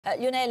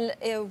Lionel,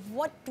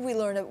 what do we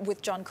learn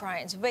with John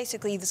Cryan? So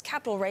basically, this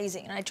capital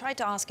raising, and I tried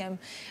to ask him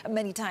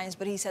many times,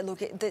 but he said, look,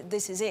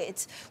 this is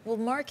it. Will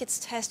markets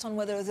test on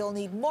whether they'll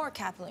need more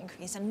capital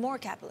increase and more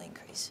capital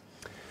increase?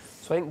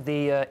 So I think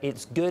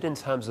it's good in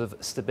terms of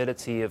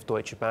stability of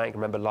Deutsche Bank.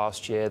 Remember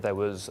last year there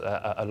was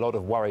a lot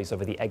of worries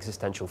over the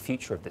existential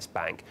future of this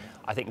bank.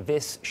 I think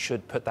this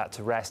should put that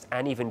to rest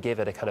and even give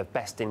it a kind of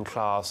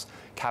best-in-class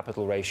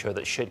capital ratio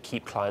that should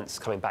keep clients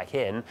coming back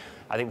in.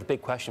 I think the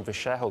big question for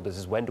shareholders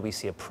is, when do we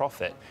see a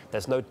profit?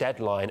 There's no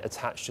deadline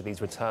attached to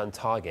these return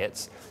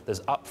targets.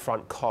 There's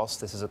upfront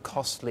costs. This is a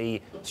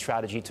costly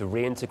strategy to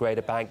reintegrate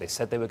a bank. They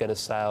said they were going to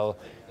sell.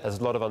 There's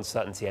a lot of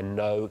uncertainty and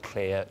no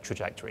clear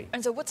trajectory.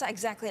 And so what's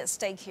exactly at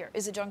stake here?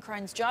 Is it John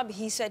Cryan's job?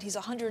 He said he's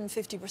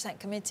 150%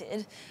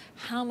 committed.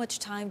 How much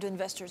time do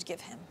investors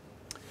give him?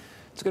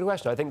 It's a good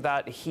question. I think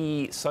that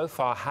he so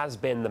far has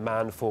been the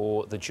man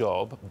for the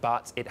job,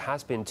 but it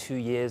has been 2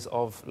 years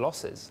of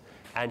losses.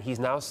 And he's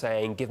now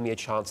saying, give me a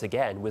chance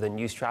again with a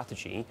new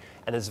strategy.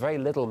 And there's very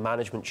little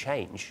management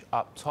change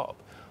up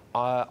top.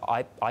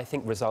 I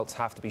think results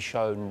have to be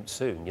shown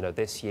soon,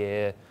 this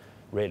year,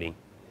 really.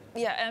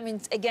 Yeah, I mean,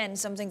 again,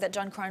 something that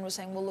John Cryan was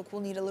saying, well, look,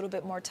 we'll need a little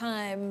bit more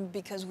time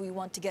because we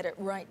want to get it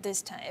right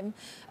this time.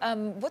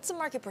 What's the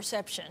market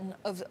perception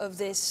of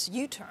this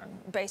U-turn,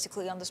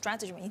 basically, on the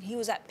strategy? I mean, he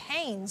was at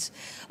pains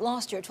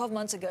last year, 12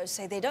 months ago, to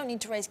say they don't need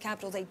to raise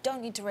capital,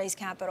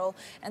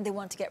 and they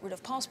want to get rid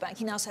of Postbank.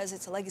 He now says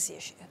it's a legacy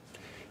issue.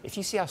 If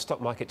you see how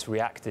stock markets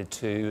reacted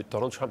to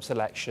Donald Trump's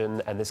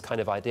election and this kind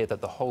of idea that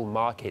the whole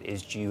market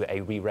is due a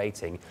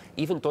re-rating,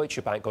 even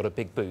Deutsche Bank got a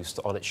big boost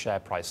on its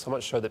share price, so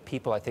much so that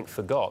people, I think,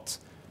 forgot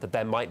that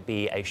there might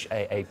be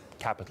a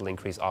capital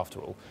increase after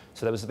all.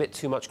 So there was a bit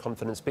too much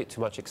confidence, a bit too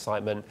much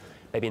excitement.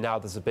 Maybe now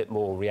there's a bit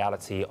more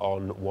reality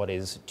on what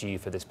is due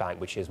for this bank,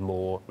 which is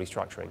more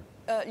restructuring.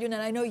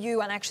 Lionel, I know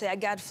you, and actually at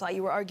Gadfly,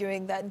 you were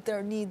arguing that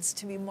there needs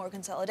to be more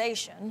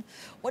consolidation.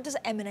 What does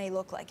M&A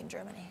look like in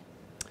Germany?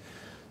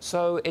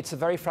 So it's a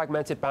very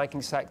fragmented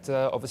banking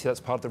sector. Obviously,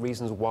 that's part of the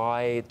reasons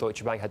why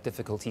Deutsche Bank had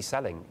difficulty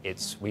selling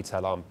its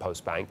retail arm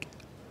Postbank.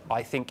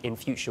 I think in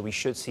future we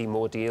should see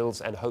more deals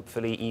and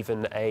hopefully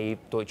even a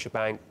Deutsche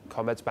Bank,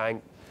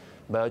 Commerzbank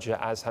merger,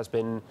 as has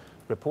been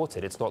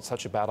reported. It's not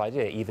such a bad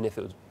idea, even if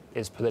it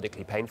is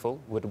politically painful,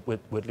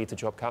 would lead to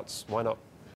job cuts. Why not?